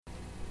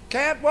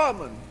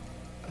Catwoman.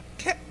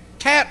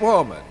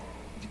 Catwoman.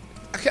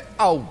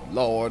 Oh,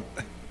 Lord.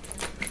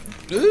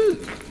 Ooh.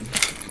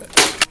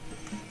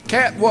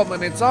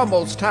 Catwoman, it's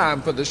almost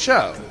time for the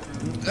show.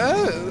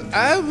 Oh,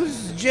 I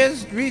was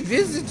just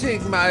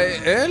revisiting my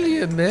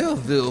earlier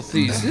Melville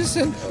thesis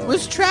and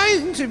was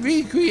trying to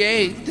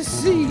recreate the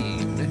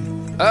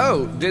scene.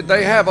 Oh, did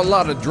they have a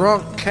lot of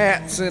drunk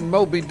cats in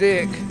Moby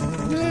Dick?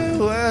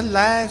 Oh,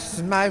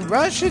 alas, my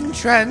Russian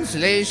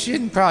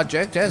translation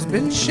project has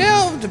been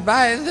shelved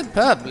by the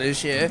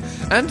publisher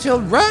until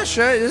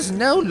Russia is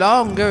no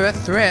longer a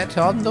threat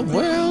on the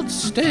world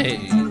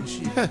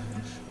stage.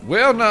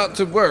 Well, not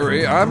to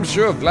worry. I'm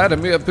sure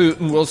Vladimir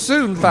Putin will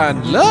soon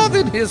find love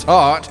in his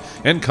heart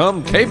and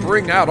come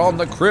capering out on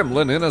the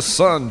Kremlin in a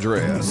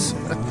sundress.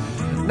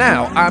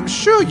 Now, I'm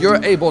sure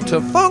you're able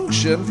to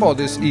function for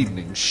this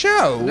evening's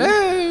show.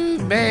 Oh,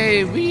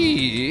 may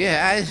we?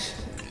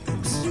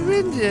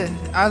 Surrender,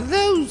 are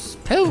those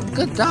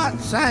polka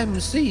dots I'm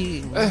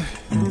seeing?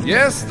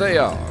 Yes, they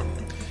are.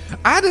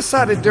 I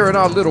decided during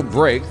our little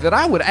break that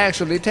I would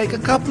actually take a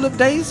couple of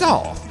days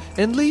off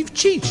and leave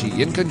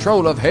Chi-Chi in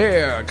control of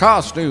hair,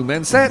 costume,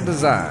 and set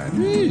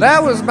design.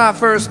 That was my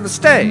first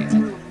mistake.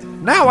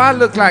 Now I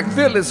look like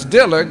Phyllis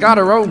Diller got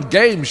her own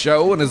game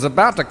show and is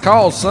about to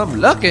call some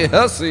lucky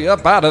hussy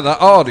up out of the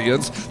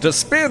audience to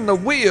spin the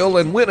wheel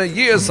and win a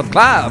year's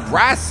supply of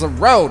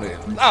rice-a-roni.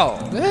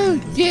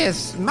 Oh,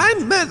 yes, my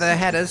mother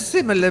had a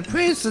similar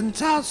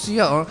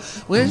presentation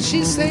when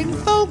she sang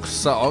folk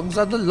songs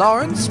on the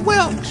Lawrence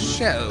Welk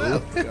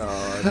show. Oh,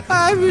 God.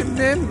 I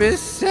remember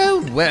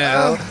so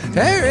well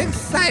her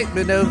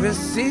excitement over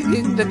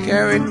singing the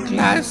current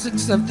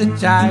classics of the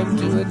time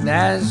to a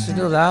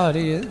national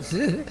audience.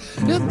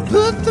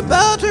 Put the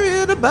butter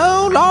in a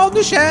bowl on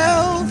the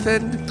shelf,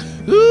 and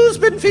who's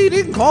been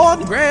feeding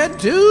cornbread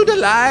to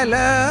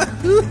Delilah?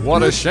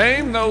 What a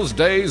shame those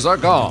days are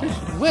gone.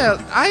 Well,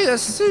 I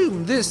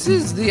assume this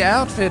is the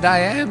outfit I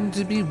am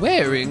to be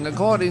wearing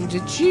according to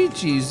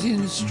Chi-Chi's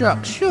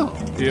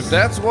instructions. If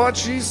that's what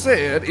she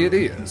said, it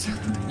is.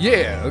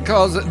 Yeah,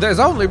 because there's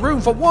only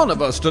room for one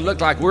of us to look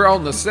like we're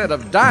on the set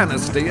of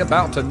Dynasty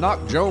about to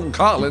knock Joan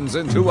Collins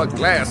into a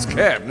glass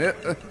cabinet.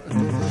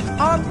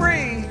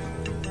 Henri!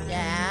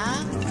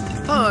 Yeah?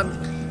 Hon,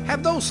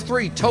 have those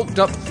three toked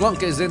up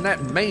flunkies in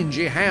that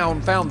mangy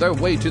hound found their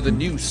way to the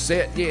new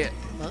set yet?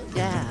 Well,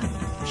 yeah.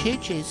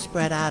 Chi-Chi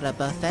spread out a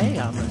buffet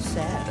on the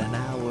set an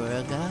hour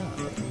ago.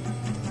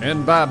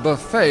 And by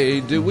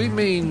buffet, do we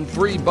mean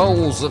 3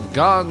 bowls of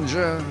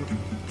ganja?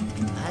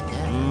 I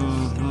guess.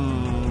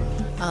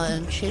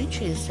 And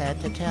Chi-Chi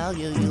said to tell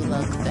you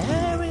look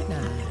very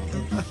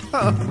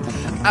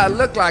nice. I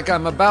look like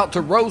I'm about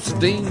to roast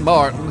Dean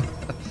Martin.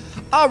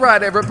 All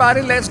right,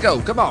 everybody, let's go.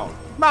 Come on.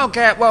 Come on,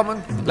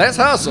 Catwoman. Let's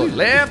hustle.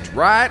 Left,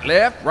 right,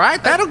 left,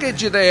 right. That'll get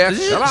you there.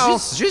 Come on.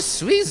 Je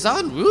suis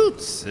en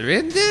route,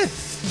 Surrender.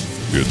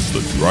 It's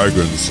the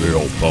Dragon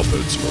Sail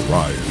Puppets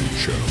Variety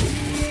Show,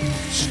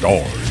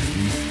 starring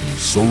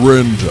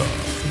Surrender,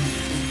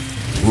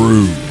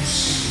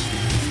 Bruce,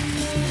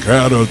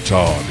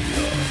 Catatonia,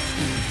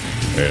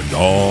 and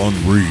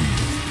Henri,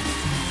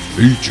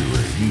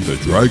 featuring the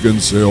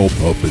Dragon Sail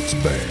Puppets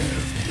Band.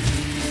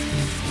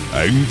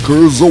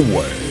 Anchors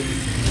away.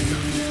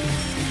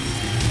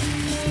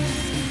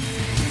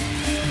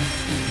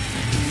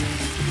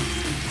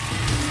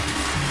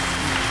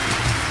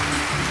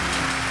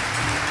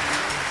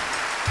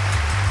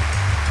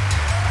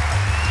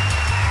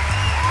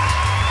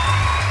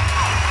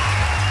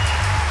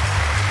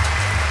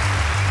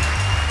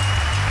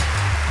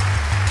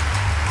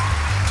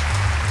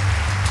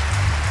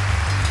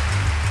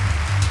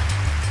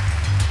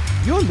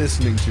 You're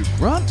listening to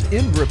Grunt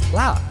in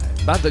Reply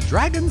by the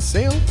Dragon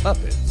Sail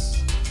Puppets.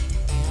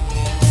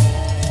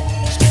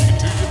 Sticking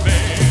to your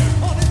bed,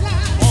 morning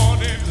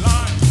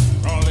light,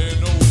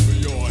 crawling over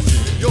your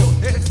head. Your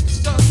head's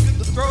stuck in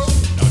the throat.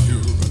 Now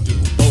you're a new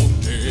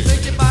bonehead.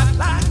 Think you might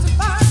like to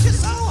find you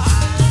so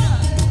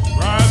high.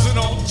 Rising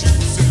on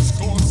juices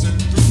coursing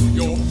through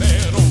your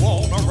bed, or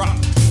wanna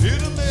rock in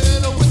the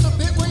middle with the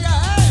bit where your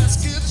ass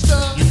gets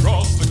stuck. You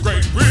cross the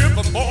great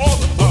river for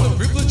the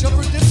Privilege of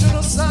redemption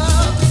or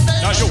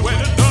something. now you're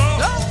wet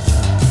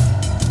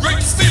enough.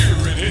 Great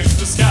spirit in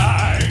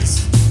disguise.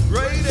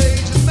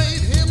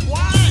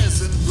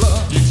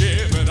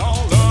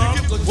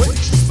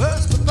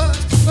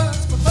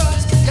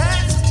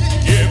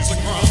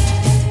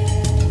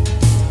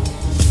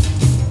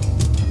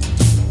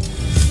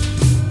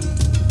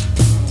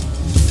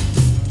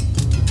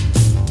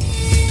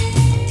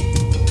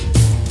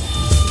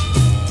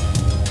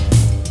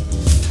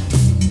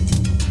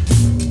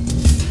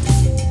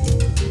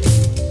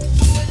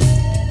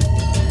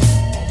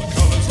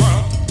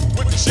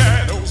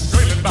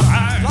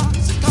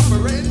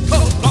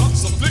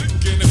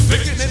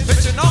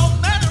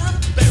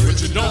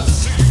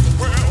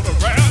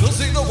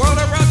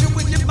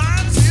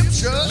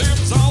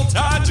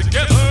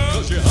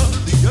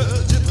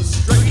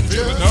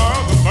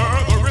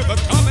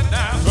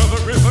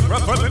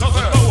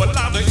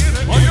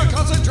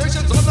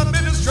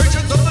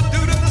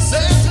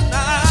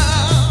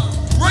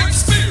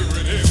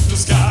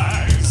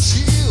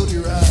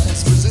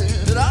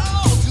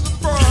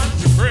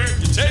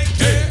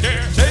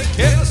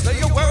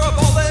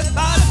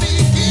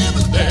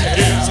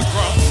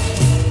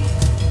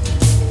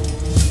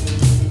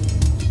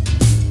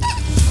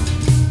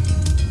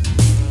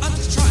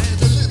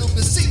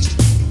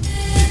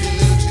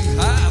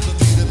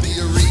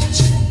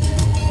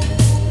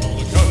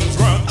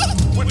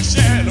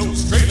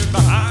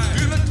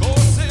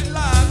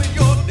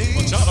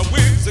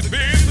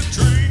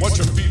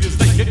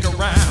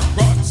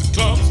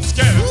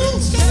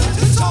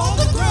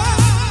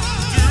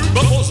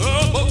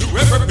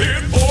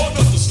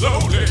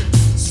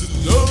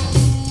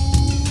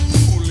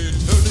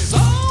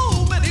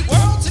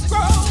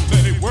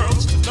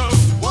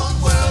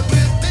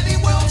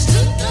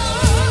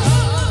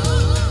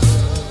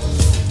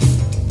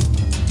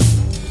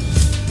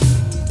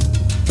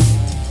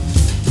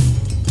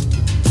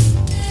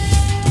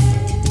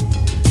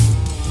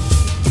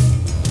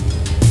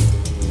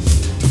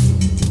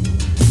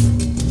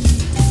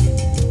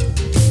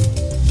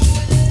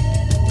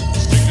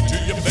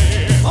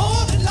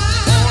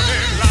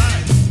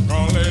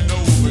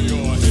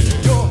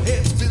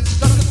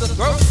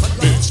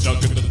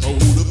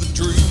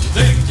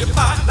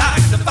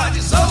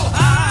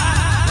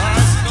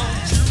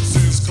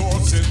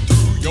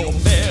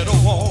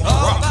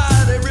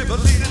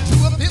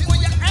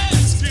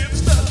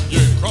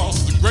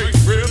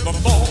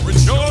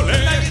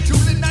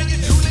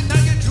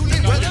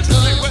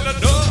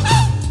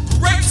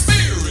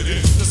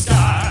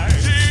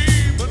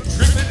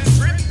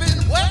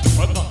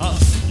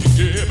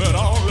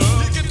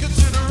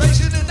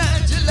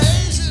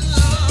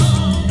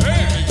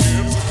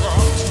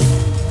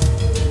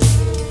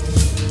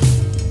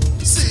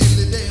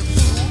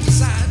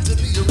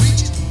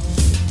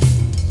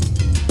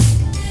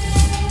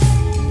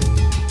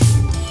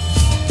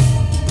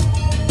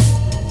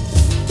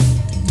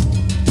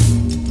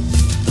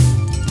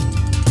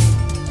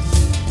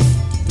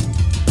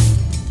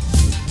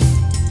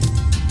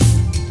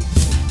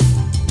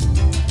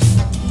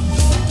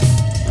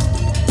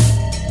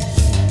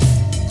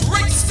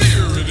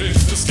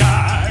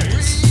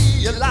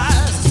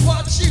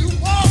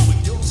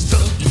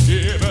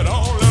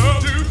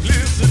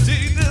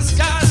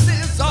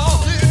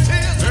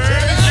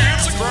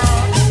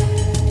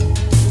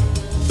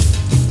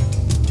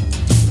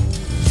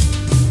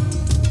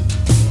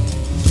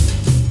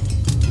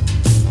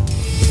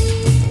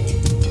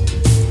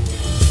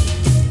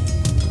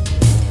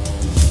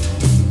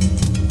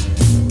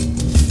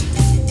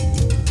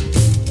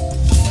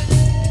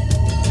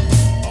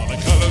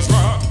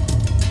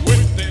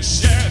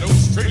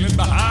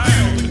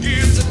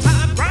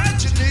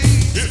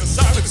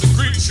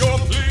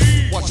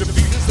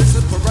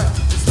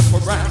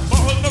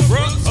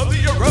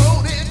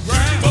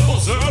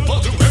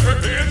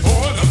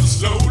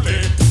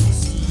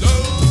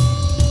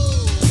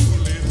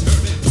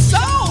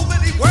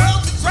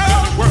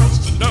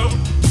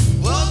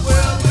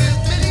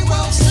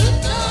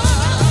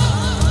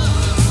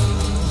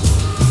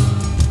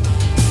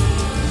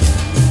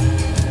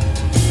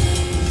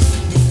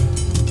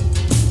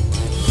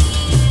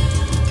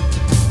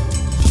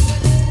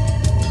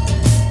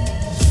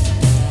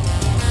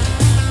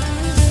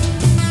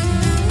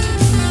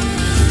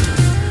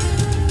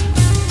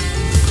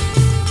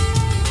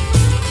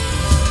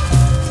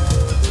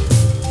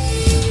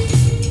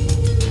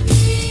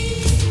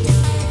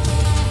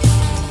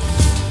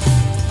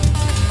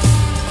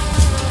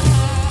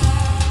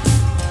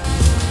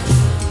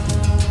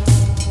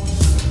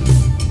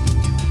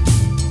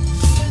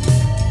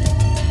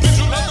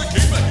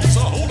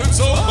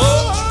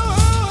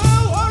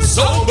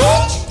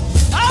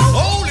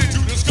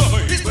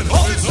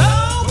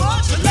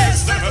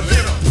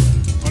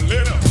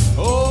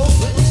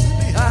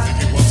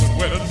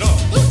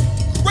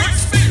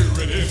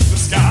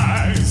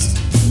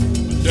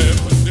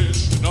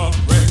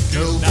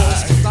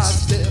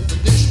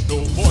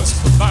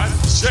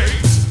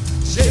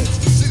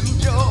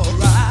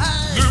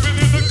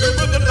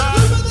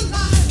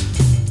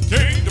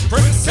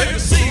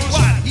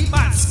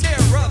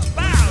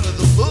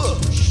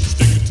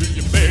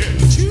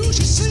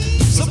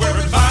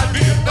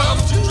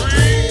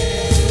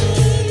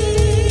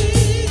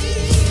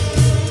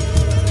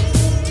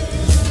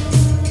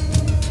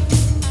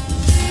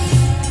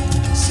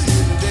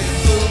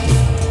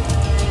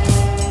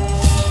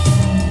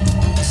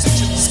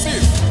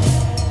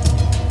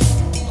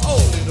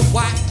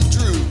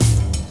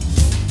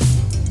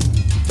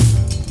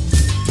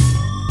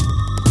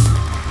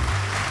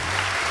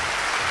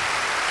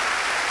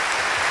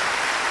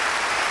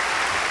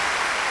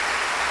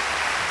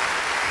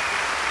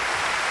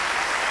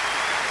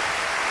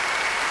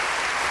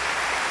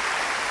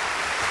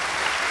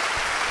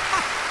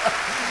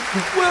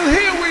 Well,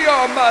 here we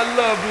are, my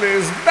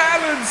lovelies,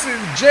 balancing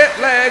jet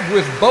lag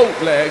with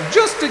boat lag,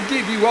 just to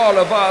give you all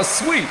of our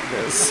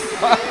sweetness.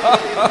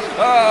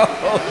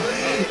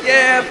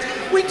 Yeah,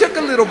 we took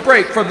a little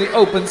break from the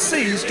open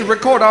seas to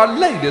record our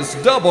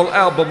latest double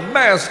album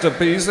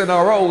masterpiece in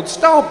our old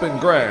stomping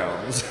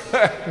grounds.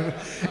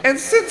 And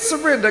since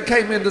Surrender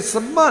came into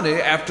some money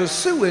after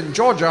suing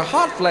Georgia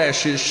Hot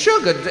Flash's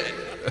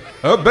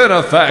her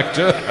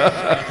benefactor,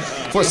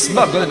 for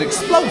smuggling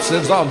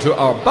explosives onto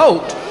our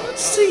boat,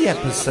 see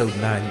episode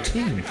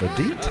 19 for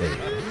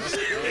details,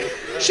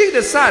 she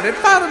decided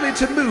finally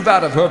to move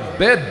out of her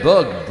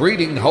bedbug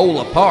breeding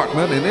hole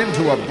apartment and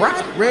into a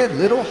bright red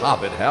little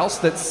hobbit house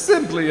that's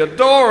simply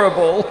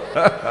adorable.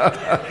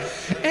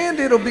 And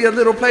it'll be a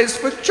little place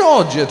for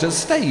Georgia to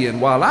stay in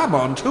while I'm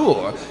on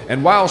tour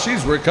and while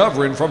she's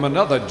recovering from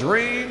another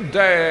dream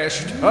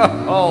dashed.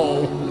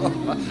 Oh,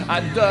 I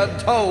done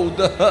told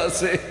the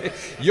hussy,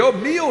 your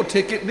meal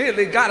ticket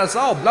nearly got us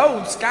all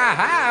blown sky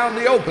high on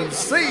the open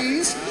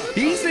seas.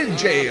 He's in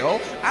jail.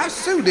 I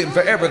sued him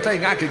for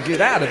everything I could get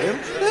out of him.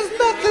 There's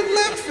nothing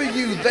left for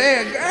you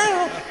there,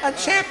 girl. A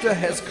chapter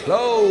has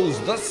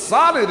closed. The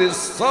sonnet is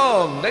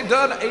sung. They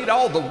done ate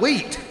all the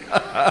wheat.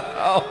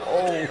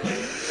 Oh,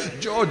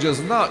 Georgia's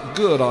not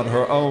good on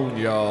her own,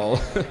 y'all.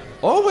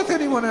 Or with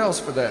anyone else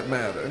for that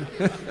matter.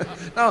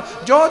 Now,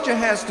 Georgia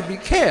has to be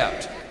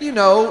kept. You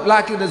know,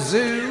 like in a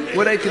zoo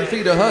where they can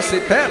feed a hussy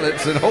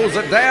pellets and hose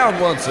it down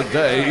once a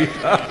day.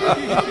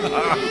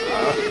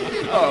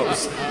 Oh,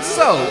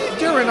 so,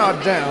 during our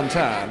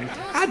downtime,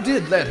 I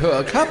did let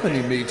her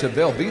accompany me to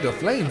Velveeta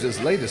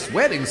Flames' latest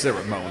wedding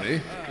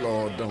ceremony.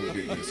 Lord, don't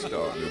get me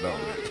started on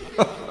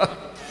it.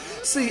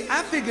 See,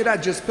 I figured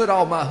I'd just put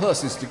all my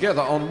hussies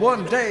together on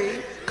one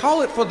day,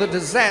 call it for the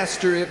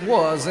disaster it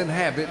was, and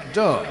have it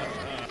done.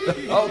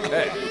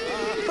 Okay.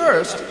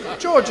 First,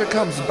 Georgia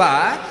comes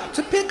by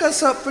to pick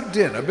us up for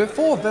dinner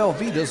before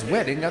Velveeta's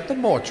wedding at the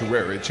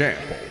mortuary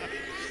chapel.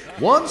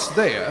 Once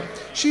there,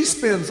 she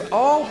spends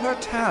all her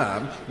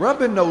time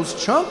rubbing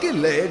those chunky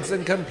legs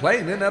and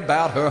complaining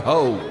about her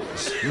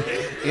hose.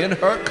 In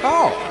her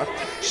car,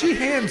 she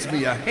hands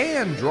me a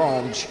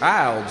hand-drawn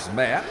child's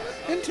map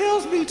and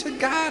tells me to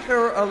guide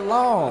her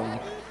along.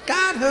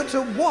 Guide her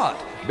to what?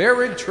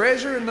 Buried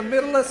treasure in the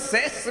middle of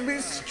Sesame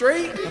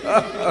Street?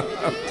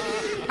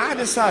 I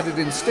decided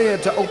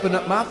instead to open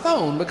up my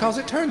phone because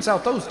it turns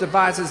out those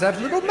devices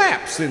have little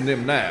maps in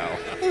them now.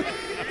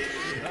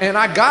 And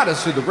I got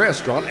us to the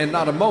restaurant, and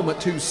not a moment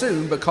too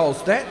soon,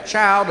 because that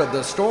child of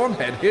the storm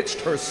had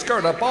hitched her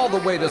skirt up all the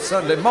way to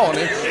Sunday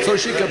morning so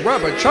she could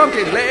rub her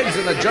chunky legs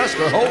and adjust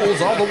her holes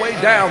all the way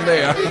down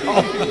there.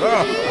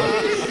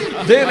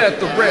 Then at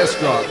the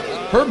restaurant,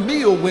 her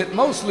meal went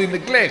mostly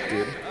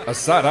neglected, a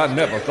sight I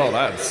never thought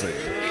I'd see,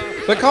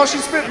 because she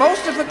spent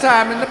most of her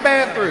time in the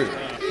bathroom.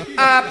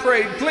 I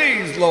prayed,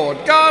 please, Lord,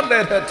 God,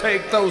 let her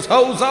take those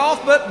hose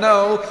off, but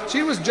no,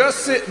 she was just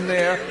sitting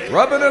there,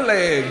 rubbing her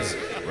legs.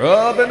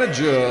 Rub and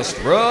adjust,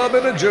 rub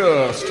and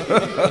adjust.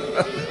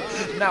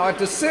 Now at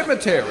the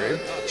cemetery,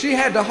 she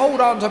had to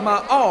hold on to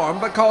my arm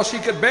because she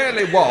could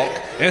barely walk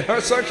and her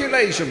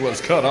circulation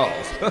was cut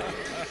off.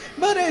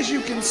 But as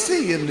you can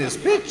see in this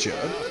picture,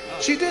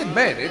 she did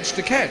manage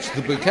to catch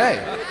the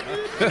bouquet.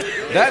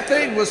 That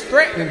thing was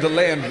threatening to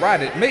land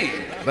right at me,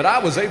 but I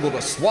was able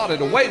to swat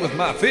it away with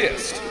my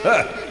fist.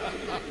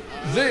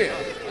 Then,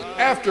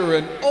 after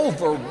an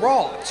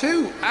overwrought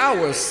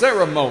 2-hour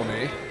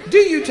ceremony, do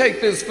you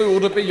take this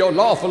fool to be your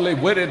lawfully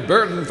wedded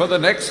burden for the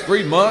next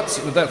 3 months?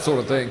 That sort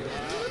of thing.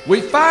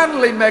 We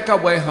finally make our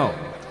way home.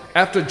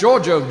 After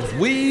Georgia was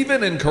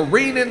weaving and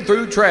careening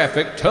through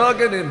traffic,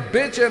 tugging and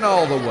bitching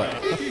all the way.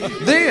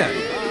 Then,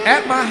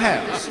 at my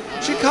house,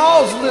 she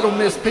calls little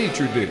Miss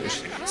Petri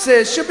Dish.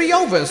 Says she'll be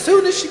over as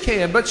soon as she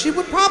can, but she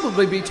would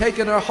probably be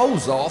taking her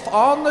hose off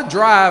on the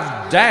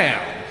drive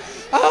down.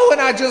 Oh, and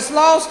I just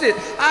lost it.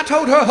 I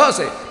told her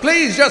hussy,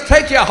 please just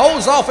take your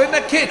hose off in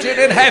the kitchen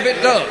and have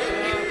it done.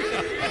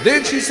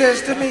 Then she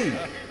says to me,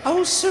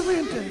 oh,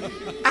 Surrender,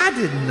 I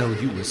didn't know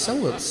you were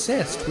so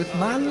obsessed with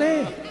my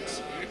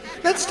legs.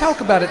 Let's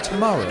talk about it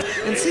tomorrow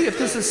and see if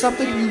this is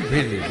something you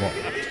really want.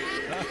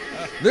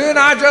 Then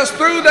I just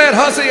threw that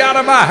hussy out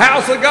of my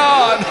house of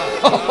God.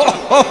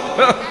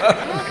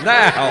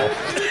 Now,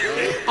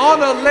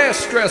 on a less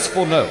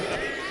stressful note,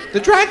 the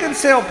Dragon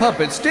Cell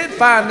puppets did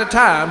find the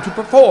time to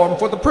perform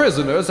for the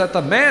prisoners at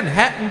the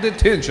Manhattan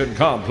Detention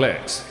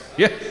Complex.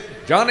 Yeah,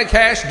 Johnny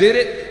Cash did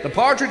it, the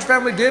Partridge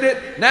Family did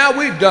it, now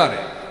we've done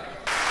it.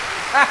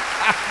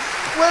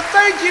 Well,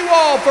 thank you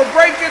all for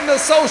breaking the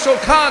social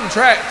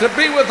contract to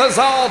be with us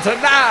all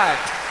tonight.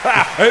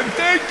 And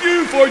thank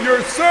you for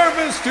your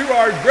service to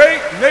our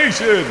great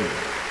nation.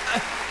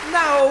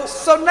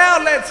 So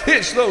now let's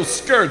hitch those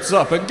skirts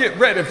up and get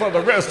ready for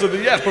the rest of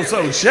the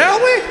episode, shall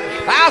we?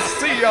 I'll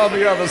see you on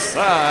the other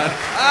side.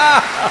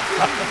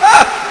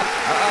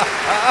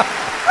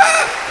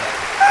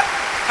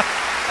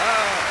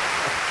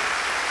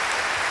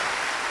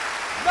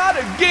 Not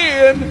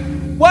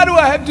again! Why do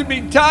I have to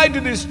be tied to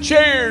this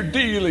chair,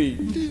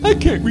 Dealey? I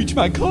can't reach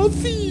my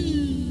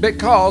coffee.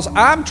 Because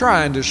I'm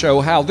trying to show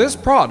how this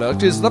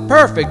product is the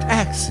perfect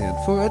accent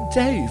for a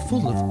day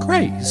full of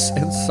grace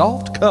and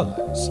soft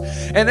colors.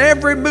 And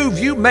every move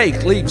you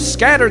make leaves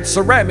scattered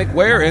ceramic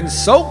ware and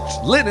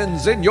soaked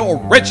linens in your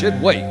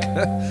wretched wake.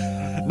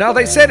 Now,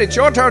 they said it's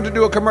your turn to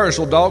do a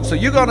commercial, dog, so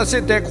you're gonna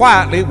sit there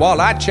quietly while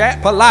I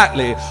chat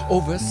politely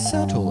over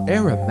subtle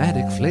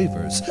aromatic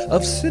flavors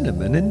of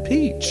cinnamon and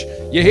peach.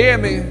 You hear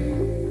me?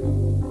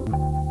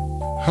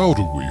 How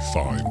do we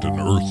find an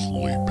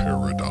earthly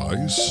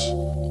paradise?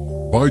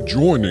 By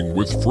joining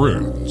with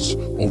friends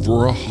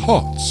over a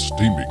hot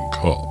steaming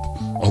cup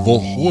of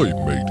Ahoy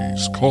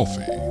Mateys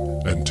coffee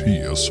and tea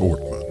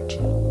assortment.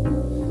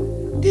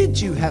 Did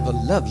you have a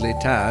lovely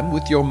time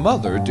with your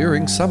mother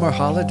during summer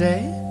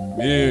holiday?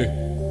 Yeah,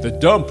 the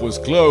dump was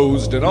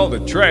closed and all the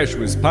trash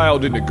was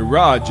piled in the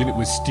garage and it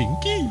was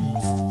stinky.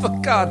 For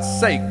God's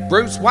sake,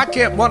 Bruce, why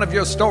can't one of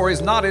your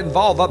stories not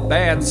involve a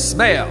bad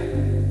smell?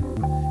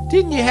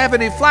 Didn't you have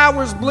any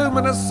flowers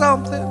blooming or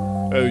something?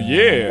 Oh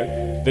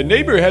yeah, the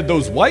neighbor had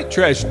those white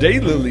trash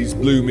daylilies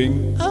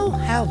blooming. Oh,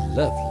 how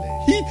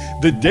lovely.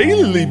 The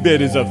daylily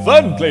bed is a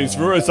fun place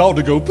for us all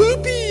to go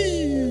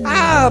poopy.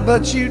 Ah,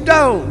 but you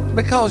don't,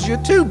 because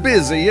you're too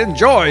busy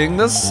enjoying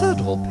the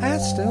subtle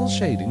pastel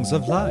shadings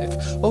of life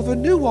over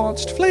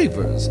nuanced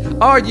flavors.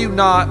 Are you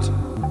not?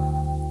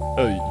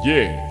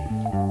 Yeah.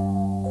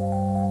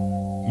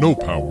 No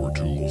power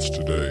tools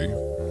today.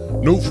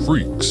 No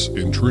freaks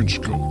in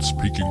trench coats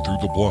peeking through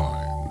the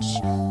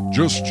blinds.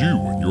 Just you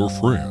and your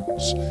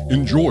friends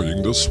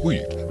enjoying the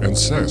sweet and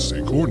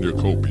sassy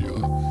cornucopia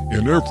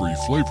in every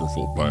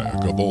flavorful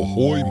bag of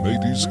Ahoy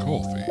Mateys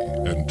coffee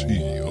and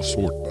tea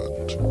assortment.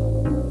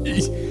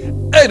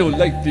 I don't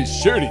like this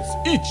shirt, it's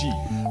itchy.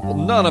 Well,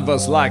 none of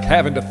us like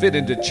having to fit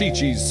into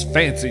Chi-Chi's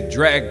fancy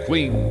drag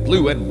queen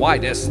blue and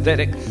white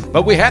aesthetic,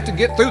 but we have to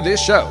get through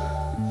this show.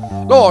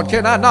 Lord,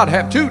 can I not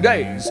have 2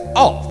 days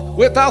off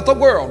without the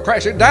world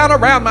crashing down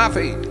around my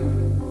feet?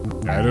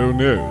 I don't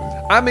know.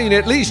 I mean,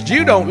 at least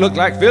you don't look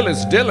like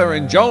Phyllis Diller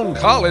and Joan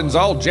Collins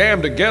all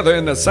jammed together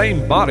in the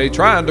same body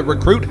trying to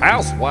recruit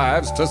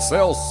housewives to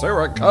sell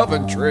Sarah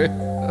Coventry.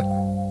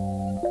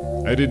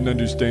 I didn't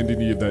understand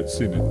any of that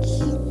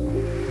sentence.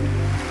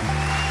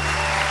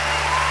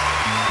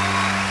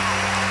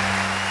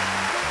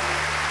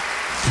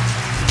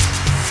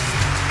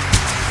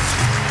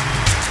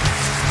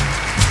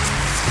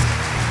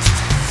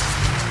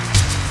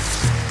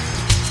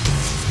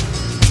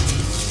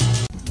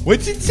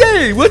 What's it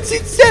say? What's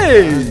it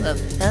say?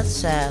 It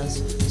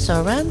says,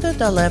 Surrender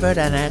delivered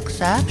an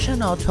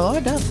exceptional tour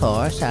de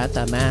force at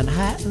the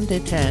Manhattan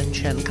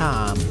Detention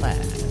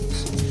Complex.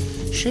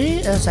 She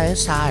is a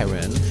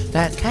siren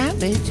that can't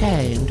be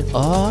tamed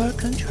or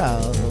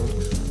controlled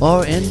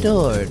or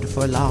endured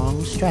for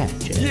long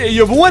stretches.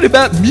 Yeah, but what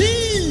about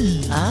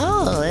me?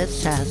 Oh, it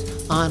says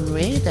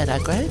Henri did a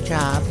great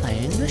job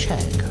playing the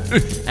shaker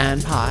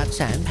and pots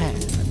and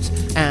pans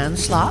and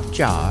slop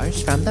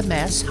jars from the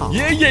mess hall.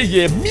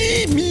 Yeah.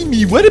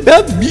 Me. What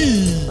about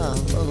me?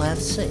 Oh,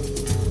 let's see.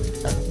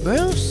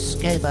 Bruce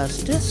gave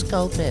us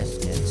disco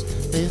biscuits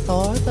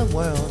before the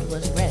world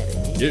was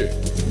ready. Yeah.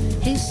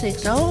 He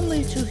seeks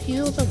only to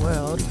heal the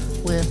world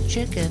with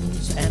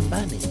chickens and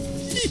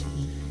bunnies.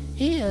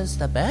 He is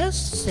the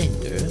best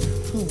singer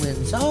who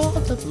wins all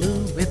the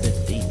blue ribbon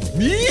deals.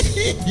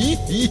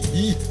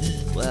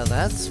 Well,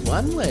 that's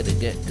one way to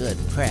get good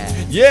press.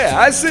 Yeah,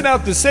 I sent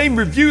out the same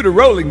review to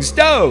Rolling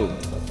Stone.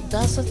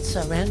 Doesn't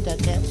Surrender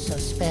get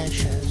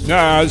suspicious?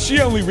 Nah,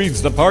 she only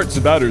reads the parts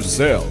about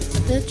herself.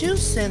 Did you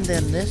send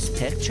them this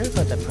picture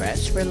for the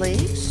press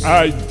release?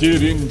 I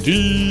did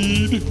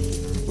indeed.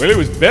 Well, it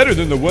was better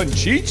than the one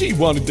Chi-Chi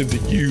wanted them to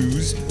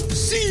use.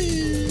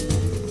 See?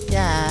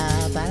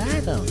 Yeah, but I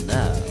don't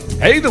know.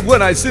 Hey, the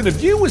one I sent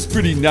of you was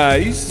pretty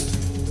nice.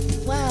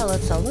 Well,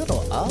 it's a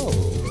little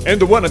old. And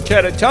the one of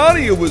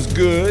Catatonia was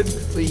good.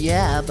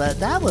 Yeah, but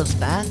that was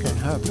back in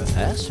her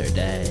professor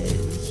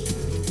days.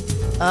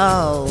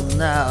 Oh,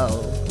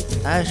 no.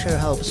 I sure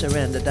hope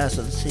Surrender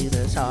doesn't see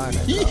this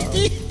article.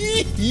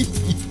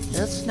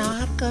 It's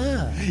not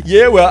good.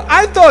 Yeah, well,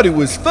 I thought it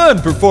was fun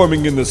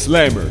performing in the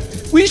Slammer.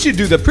 We should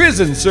do the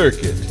prison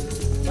circuit.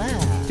 Wow.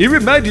 It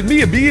reminded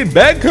me of being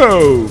back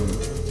home.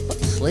 What,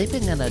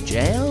 sleeping in a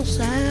jail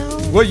cell?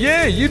 Well,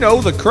 yeah, you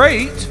know, the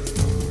crate.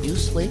 You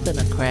sleep in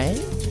a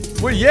crate?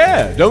 Well,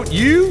 yeah, don't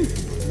you?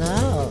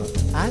 No,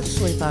 I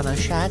sleep on a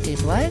shaggy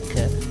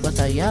blanket with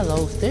a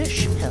yellow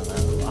fish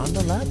pillow on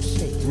the love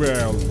seat.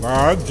 Well,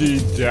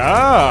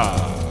 la-di-da.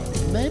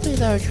 Maybe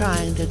they're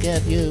trying to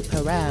give you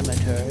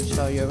parameters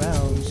for your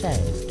own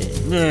safety.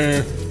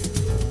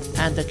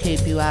 And to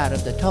keep you out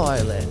of the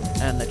toilet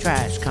and the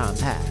trash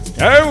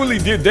compactor. I only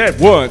did that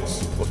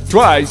once,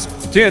 twice,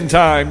 10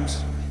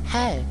 times.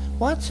 Hey,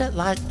 what's it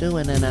like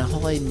doing an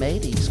Ahoy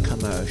Mateys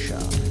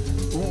commercial?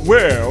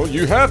 Well,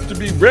 you have to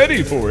be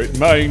ready for it,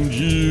 mind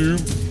you.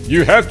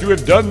 You have to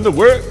have done the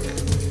work.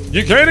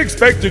 You can't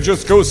expect to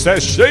just go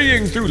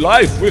sashaying through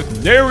life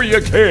with nary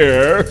a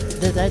care.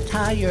 Did they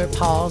tie your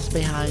paws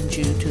behind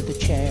you to the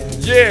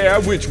chairs? Yeah,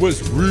 which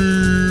was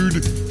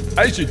rude.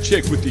 I should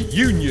check with the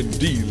union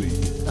dealie.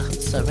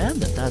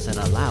 surrender doesn't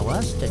allow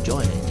us to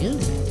join a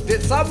union.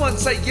 Did someone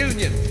say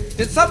union?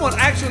 Did someone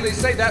actually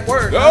say that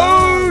word?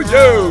 No.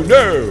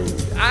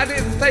 I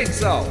didn't think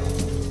so.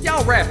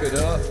 Y'all wrap it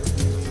up.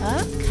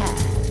 Okay.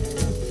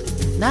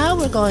 Now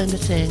we're going to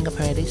sing a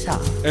pretty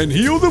song. And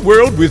heal the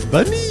world with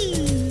bunnies.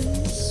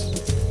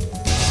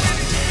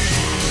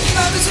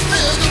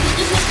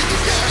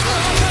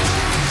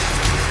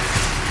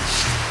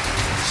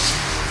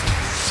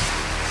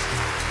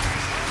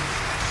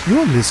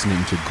 You're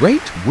listening to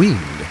Great Winged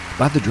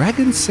by the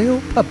Dragon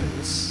Sail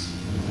Puppets.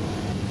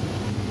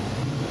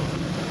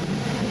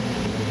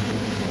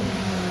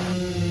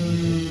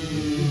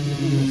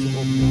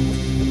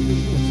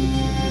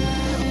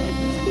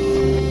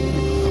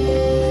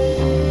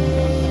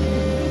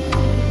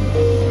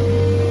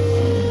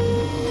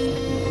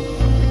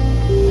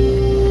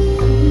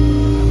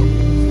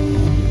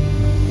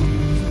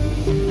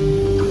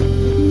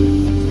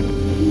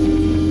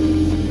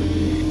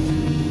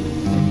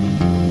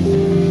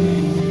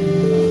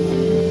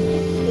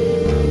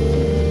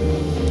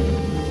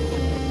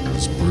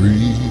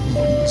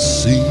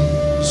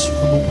 Seas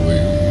from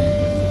away.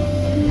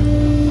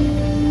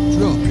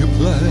 Drop your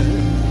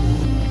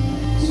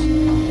plans.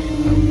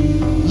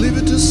 Leave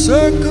it to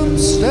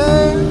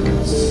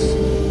circumstance.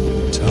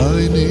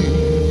 Tiny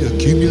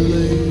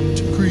accumulate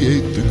to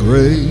create the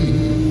great.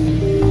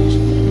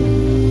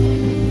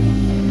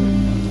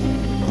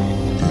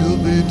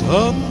 You'll be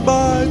done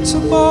by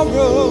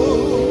tomorrow.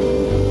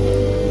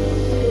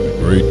 The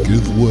great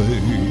give way.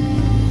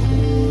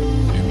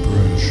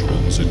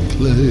 Impressions in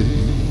clay.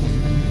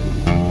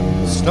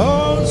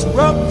 Stars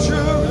rupture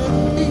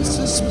and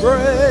pieces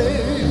spray.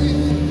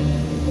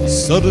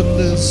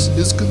 Suddenness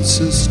is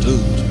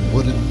consistent.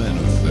 What it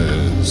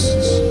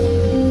manifests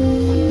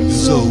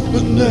is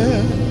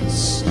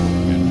openness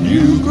and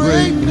new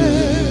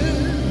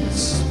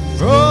greatness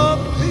from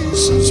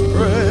pieces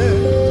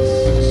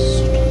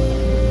pressed.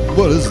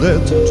 What has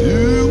that to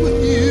do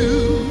with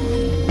you?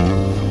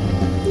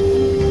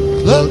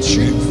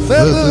 Clutching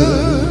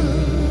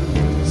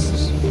feathers,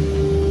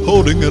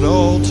 holding it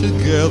all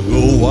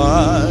together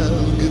while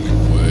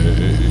giving way.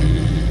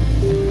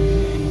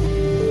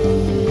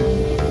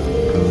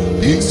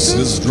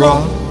 Pieces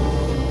drop,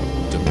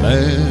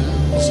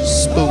 demands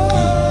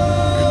spoken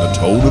in the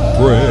tone of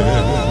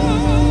prayer.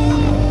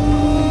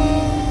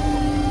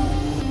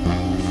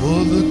 For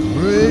the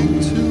great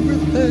to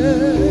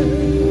repair,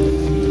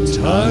 the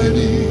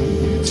tiny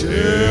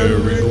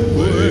tearing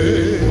away.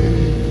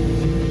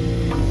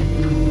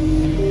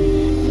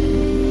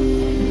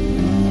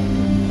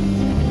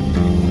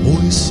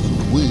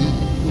 Moistened wind,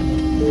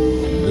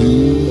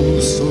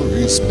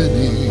 illusory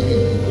spinning.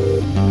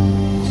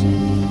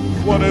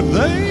 What have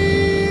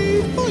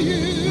they for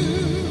you?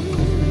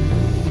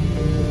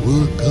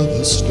 Work of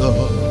a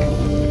star,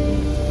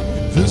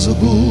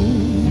 invisible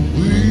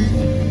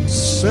wings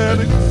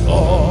setting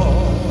far.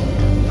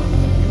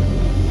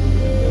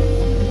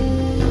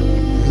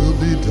 You'll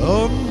be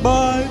done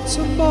by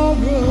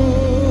tomorrow.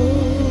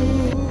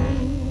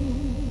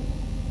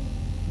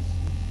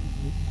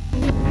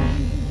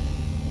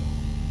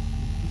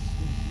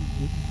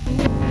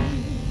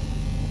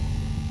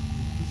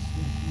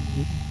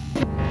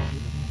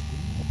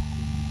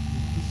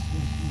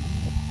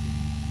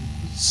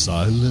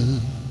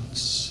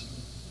 Silence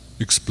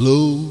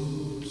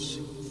explodes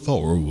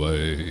far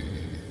away.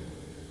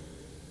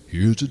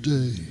 Here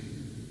today,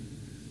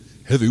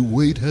 heavy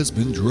weight has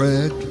been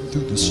dragged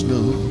through the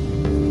snow.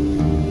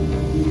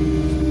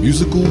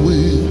 Musical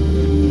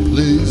wind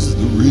plays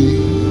the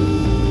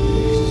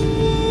reeds.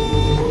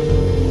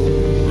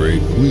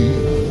 Great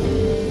wind,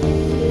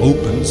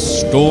 open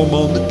storm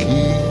on the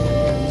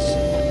keys.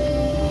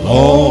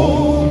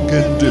 Long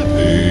and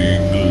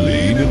dipping,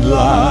 leaning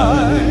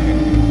light.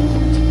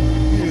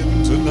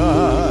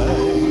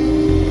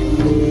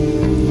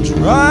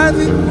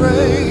 Driving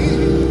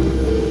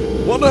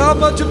rain. Wonder how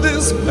much of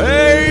this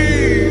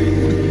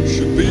pain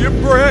should be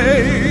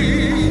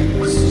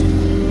embraced,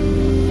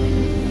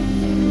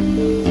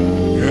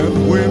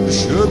 and when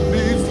should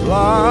be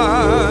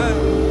flight,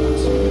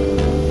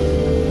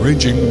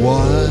 ranging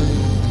wide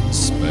and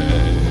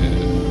span.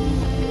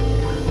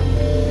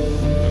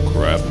 A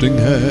crafting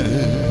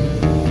hand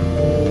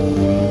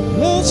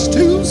lost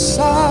to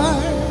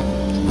sight,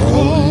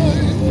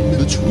 drawing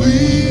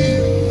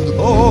between the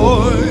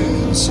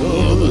points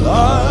of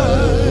light.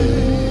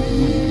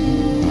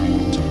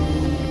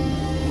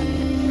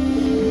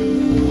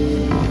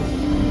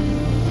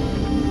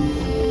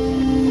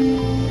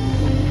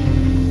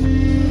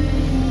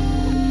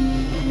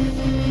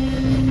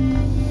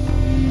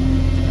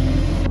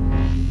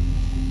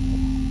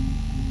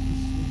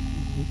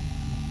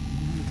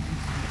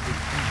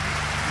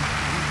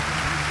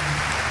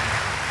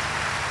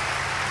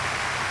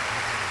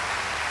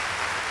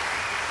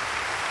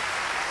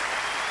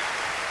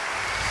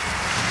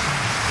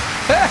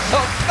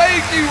 Well,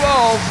 thank you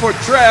all for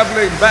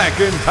traveling back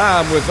in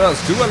time with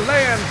us to a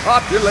land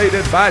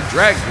populated by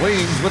drag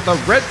queens with a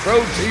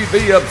retro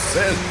TV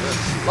obsession.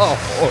 Lord.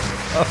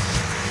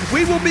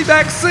 We will be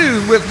back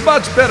soon with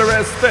much better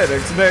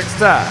aesthetics next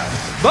time.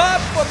 But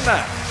for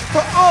now,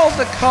 for all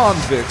the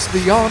convicts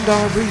beyond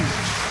our reach,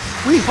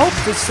 we hope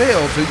to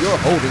sail to your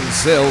holding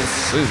cells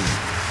soon.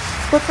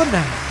 But for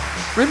now,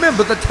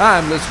 remember the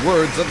timeless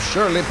words of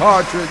Shirley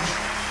Partridge.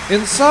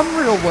 In some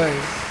real way,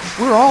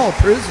 we're all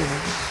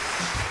prisoners.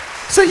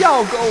 So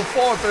y'all go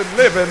forth and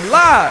live in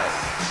life.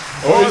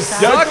 Oh,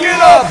 suck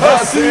it up,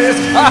 hussies!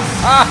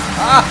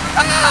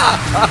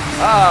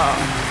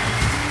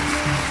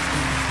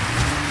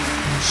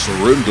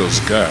 Serinda's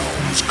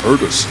gowns,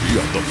 courtesy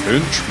of the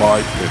Pinch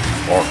My Penny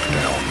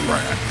Markdown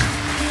Rack.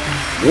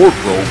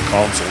 Wardrobe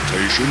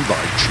consultation by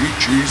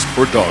Chi-Chi's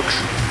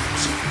Productions.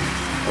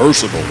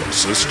 Personal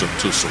assistant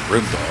to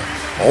Serinda,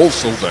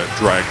 also that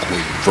drag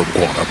queen from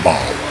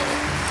Guatemala.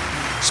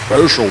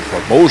 Special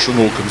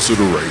promotional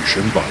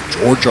consideration by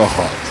Georgia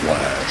Hot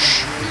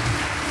Flash.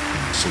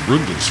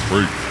 Serinda's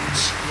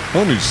fragrance,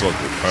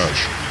 Honeysuckle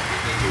Passion.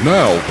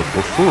 Now the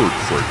preferred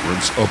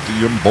fragrance of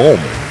the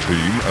embalming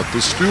team at the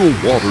Still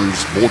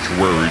Waters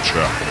Mortuary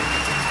Chapel.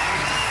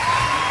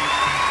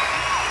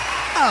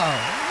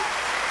 Oh,